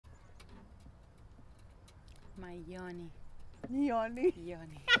My yoni. Yoni.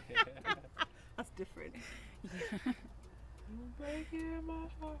 Yoni. That's different. Breaking my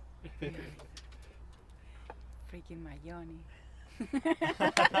heart. Freaking my yoni.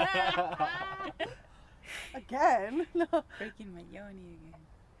 Again? No. Freaking my yoni again.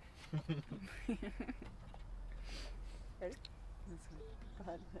 Ready? That's good. Go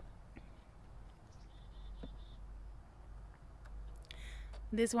ahead.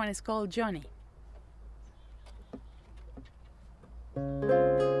 This one is called Johnny.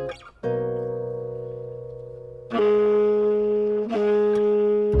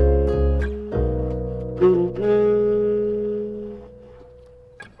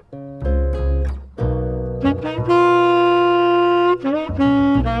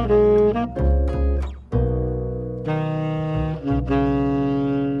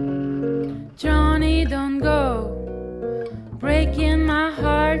 Johnny, don't go breaking my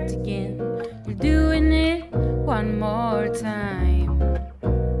heart again. You're doing it one more time.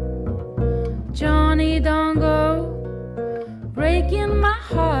 Johnny, don't go breaking my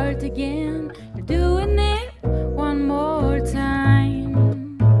heart again. You're doing it one more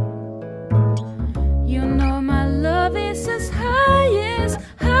time. You know my love is as high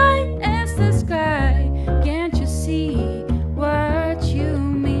as the sky. Can't you see what you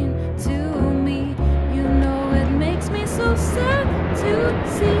mean to me? You know it makes me so sad to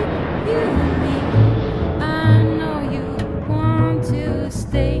see you leave. I know you want to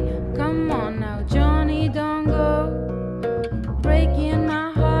stay. Come on now, Johnny, don't go breaking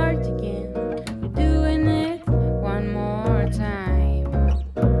my heart again. You're doing it one more time.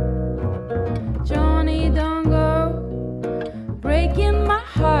 Johnny, don't go breaking my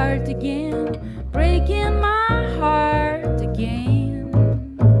heart again. Breaking my heart again.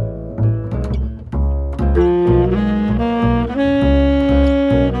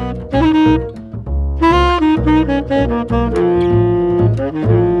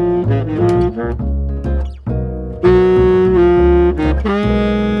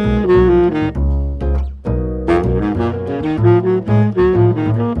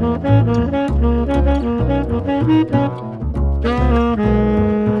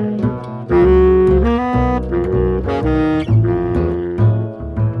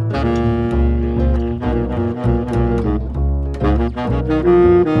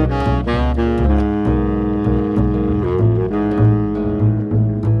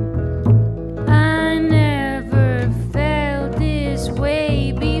 I never felt this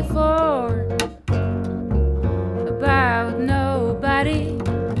way before about nobody.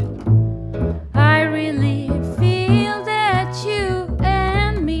 I really feel that you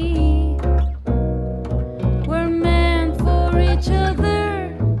and me were meant for each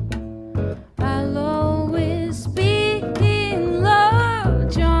other. I'll always be in love.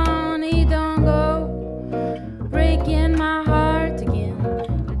 Johnny, don't go breaking my heart again.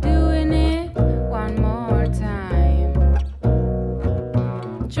 You're doing it one more time.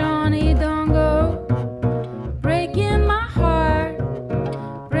 Johnny, don't go breaking my heart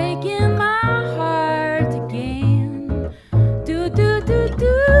again. Do do do do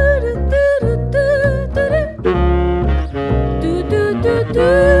do do do do do do do do do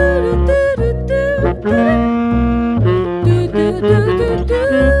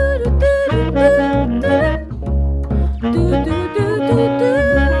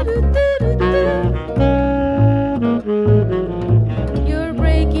You're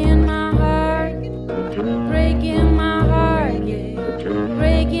breaking my heart, yeah,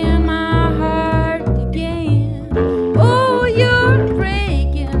 breaking my heart again. Oh, you're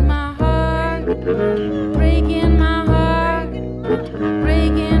breaking my heart, breaking my heart,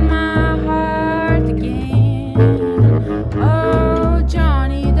 breaking my heart again. Oh,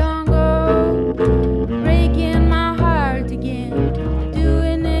 Johnny, don't go breaking my heart again.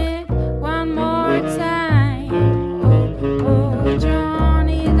 Doing it one more time. Oh,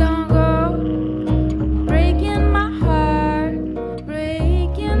 Johnny, don't go breaking my heart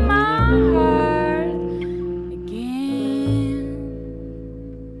again.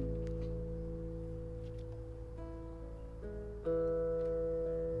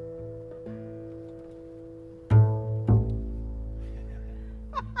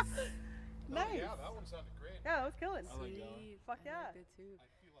 Nice. Yeah, that one sounded great. Yeah, that was killing. I like that one. Sweet. Fuck I yeah. like that too.